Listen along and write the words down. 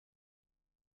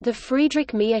The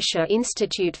Friedrich Miescher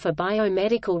Institute for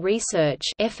Biomedical Research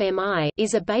 (FMI)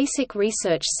 is a basic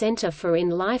research center for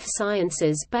in-life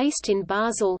sciences based in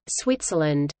Basel,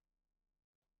 Switzerland.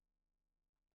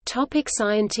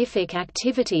 Scientific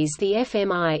activities. The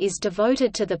FMI is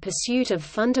devoted to the pursuit of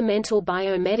fundamental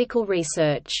biomedical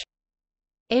research.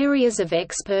 Areas of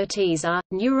expertise are,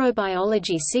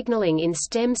 neurobiology signaling in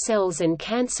stem cells and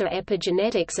cancer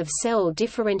epigenetics of cell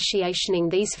differentiation. In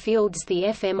these fields the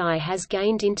FMI has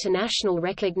gained international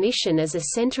recognition as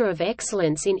a center of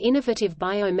excellence in innovative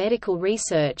biomedical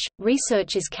research.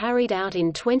 Research is carried out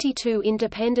in 22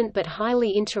 independent but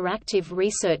highly interactive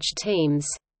research teams.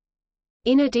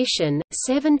 In addition,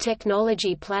 7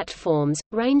 technology platforms,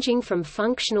 ranging from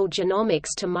functional genomics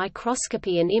to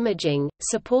microscopy and imaging,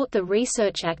 support the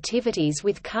research activities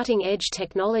with cutting-edge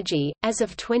technology. As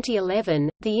of 2011,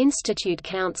 the institute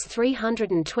counts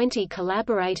 320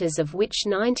 collaborators, of which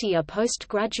 90 are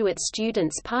postgraduate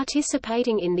students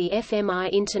participating in the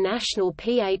FMI International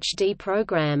PhD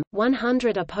program,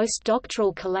 100 are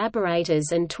postdoctoral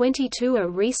collaborators and 22 are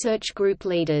research group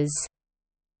leaders.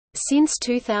 Since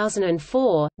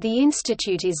 2004, the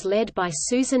institute is led by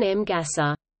Susan M.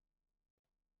 Gasser.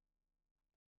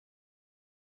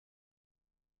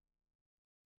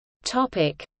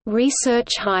 Topic: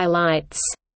 Research highlights.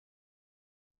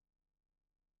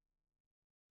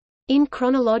 In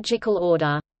chronological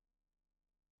order.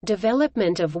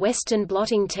 Development of Western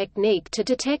blotting technique to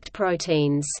detect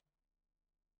proteins.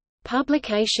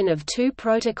 Publication of 2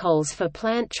 protocols for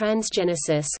plant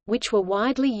transgenesis, which were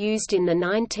widely used in the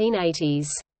 1980s.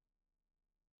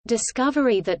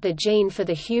 Discovery that the gene for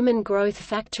the human growth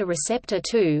factor receptor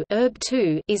 2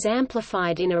 (ERB2) is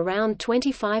amplified in around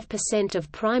 25%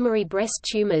 of primary breast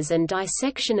tumors, and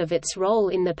dissection of its role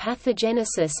in the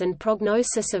pathogenesis and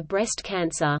prognosis of breast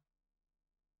cancer.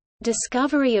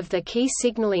 Discovery of the key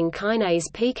signaling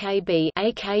kinase PKB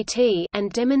 (AKT)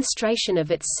 and demonstration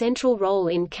of its central role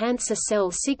in cancer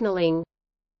cell signaling.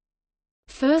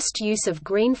 First use of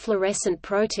green fluorescent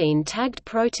protein-tagged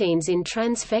proteins in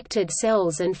transfected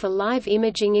cells and for live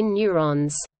imaging in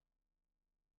neurons.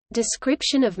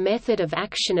 Description of method of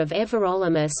action of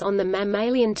everolimus on the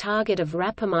mammalian target of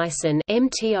rapamycin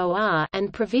 (mTOR)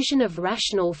 and provision of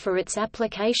rationale for its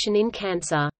application in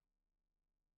cancer.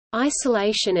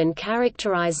 Isolation and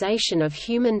characterization of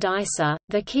human DISA,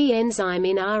 the key enzyme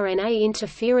in RNA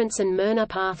interference and mRNA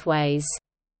pathways.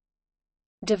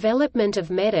 Development of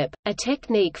MEDIP, a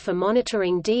technique for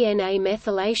monitoring DNA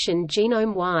methylation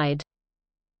genome-wide.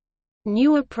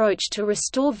 New approach to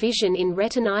restore vision in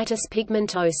retinitis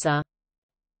pigmentosa.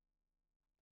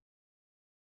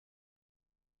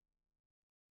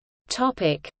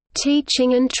 Topic: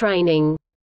 Teaching and training.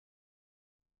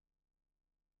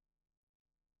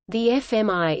 The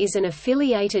FMI is an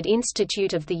affiliated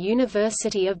institute of the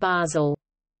University of Basel.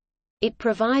 It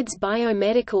provides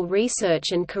biomedical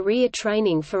research and career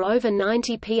training for over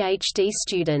 90 PhD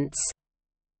students.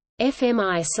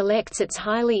 FMI selects its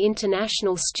highly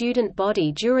international student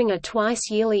body during a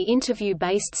twice-yearly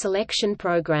interview-based selection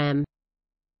program.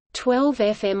 12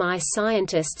 FMI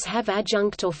scientists have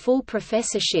adjunct or full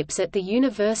professorships at the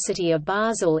University of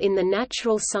Basel in the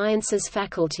Natural Sciences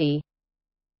faculty.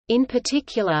 In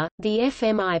particular, the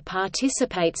FMI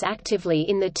participates actively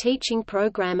in the teaching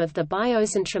program of the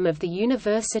Biozentrum of the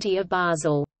University of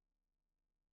Basel.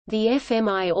 The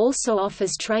FMI also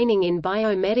offers training in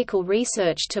biomedical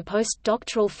research to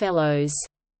postdoctoral fellows.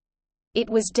 It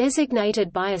was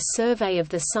designated by a survey of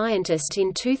the scientist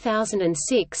in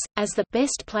 2006, as the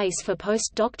best place for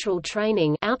postdoctoral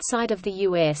training outside of the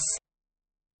U.S.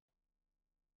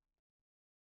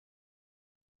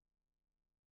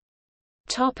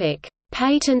 Topic: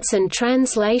 Patents and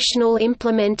translational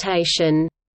implementation.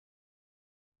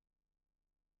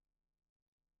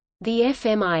 The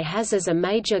FMI has as a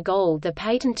major goal the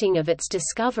patenting of its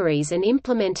discoveries and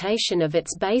implementation of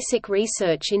its basic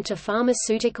research into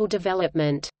pharmaceutical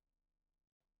development.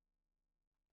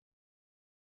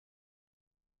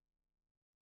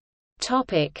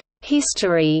 Topic: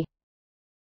 History.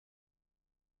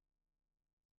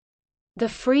 The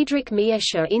Friedrich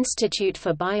Miescher Institute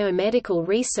for Biomedical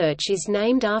Research is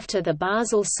named after the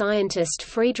Basel scientist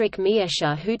Friedrich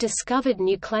Miescher, who discovered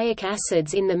nucleic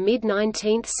acids in the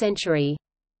mid-19th century.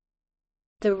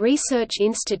 The Research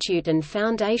Institute and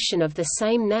Foundation of the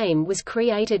same name was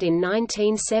created in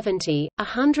 1970,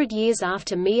 100 years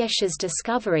after Miescher's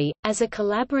discovery, as a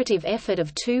collaborative effort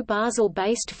of 2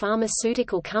 Basel-based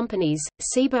pharmaceutical companies,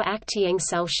 Ciba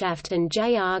Aktiengesellschaft and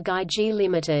J.R. Geigy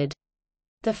Limited.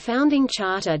 The founding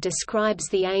charter describes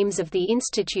the aims of the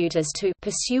institute as to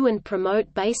pursue and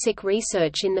promote basic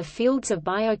research in the fields of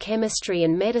biochemistry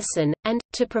and medicine, and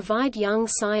to provide young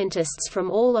scientists from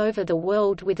all over the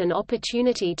world with an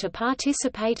opportunity to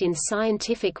participate in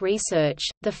scientific research.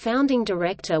 The founding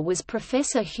director was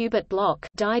Professor Hubert Bloch,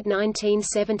 died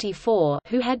 1974,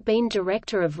 who had been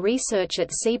director of research at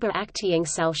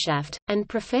Aktiengesellschaft, and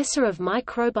professor of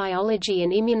microbiology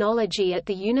and immunology at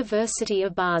the University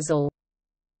of Basel.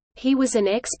 He was an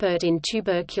expert in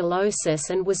tuberculosis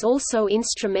and was also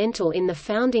instrumental in the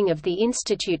founding of the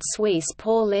Institut Suisse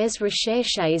pour les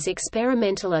recherches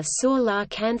expérimentales sur la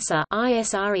cancer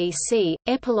 (ISREC),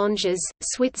 Epelonges,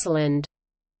 Switzerland.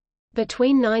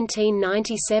 Between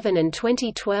 1997 and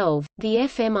 2012, the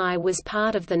FMI was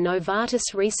part of the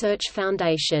Novartis Research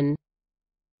Foundation.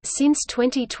 Since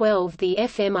 2012, the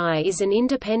FMI is an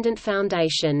independent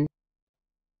foundation.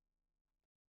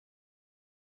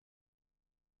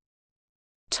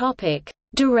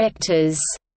 Directors.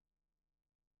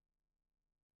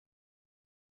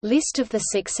 List of the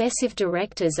successive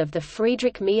directors of the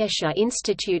Friedrich Miescher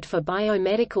Institute for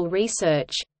Biomedical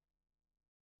Research.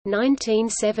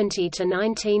 1970 to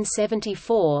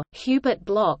 1974, Hubert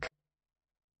Bloch.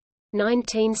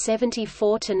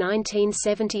 1974 to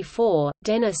 1974,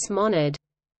 Dennis Monod.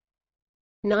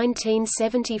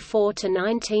 1974 to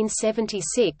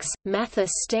 1976,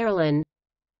 Mathis Sterlin.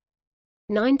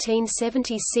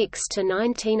 1976 to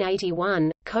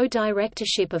 1981,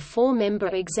 co-directorship of four-member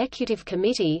executive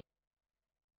committee.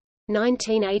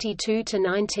 1982 to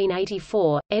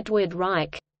 1984, Edward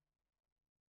Reich.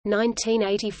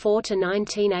 1984 to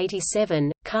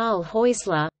 1987, Karl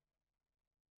Häusler.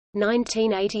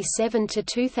 1987 to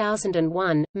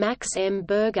 2001, Max M.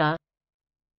 Berger.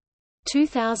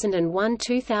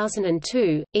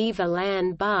 2001–2002, Eva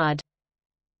Lan Bard.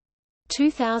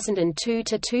 2002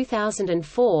 to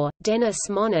 2004, Dennis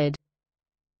Monod.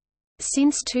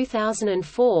 Since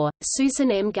 2004,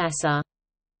 Susan M. Gasser.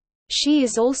 She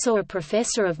is also a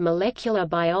professor of molecular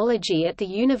biology at the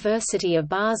University of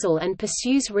Basel and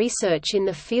pursues research in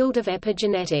the field of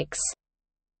epigenetics.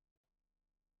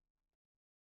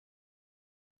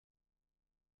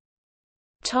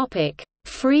 Topic: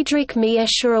 Friedrich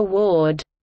Miescher Award.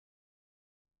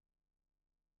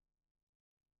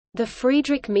 The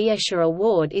Friedrich Miescher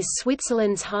Award is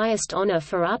Switzerland's highest honor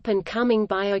for up-and-coming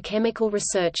biochemical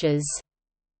researchers.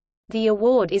 The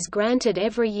award is granted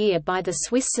every year by the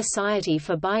Swiss Society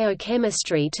for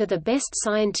Biochemistry to the best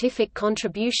scientific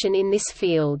contribution in this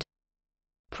field.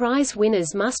 Prize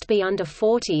winners must be under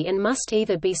 40 and must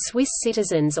either be Swiss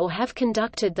citizens or have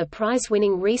conducted the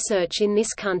prize-winning research in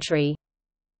this country.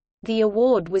 The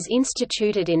award was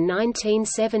instituted in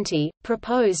 1970,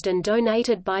 proposed and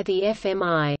donated by the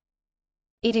FMI.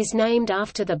 It is named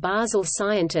after the Basel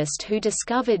scientist who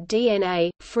discovered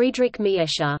DNA, Friedrich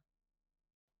Miescher.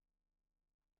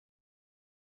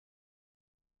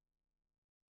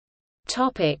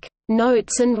 Topic: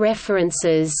 Notes and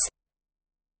references.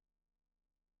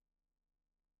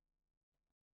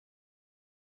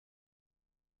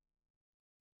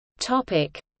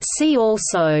 Topic: See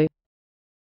also.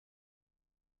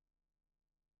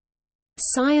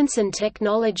 Science and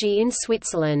technology in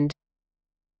Switzerland.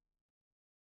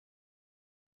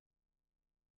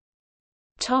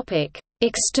 Topic: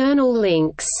 External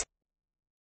links.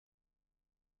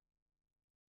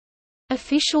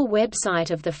 Official website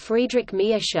of the Friedrich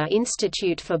Miescher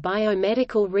Institute for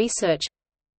Biomedical Research.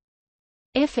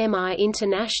 FMI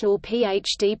International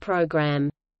PhD Program.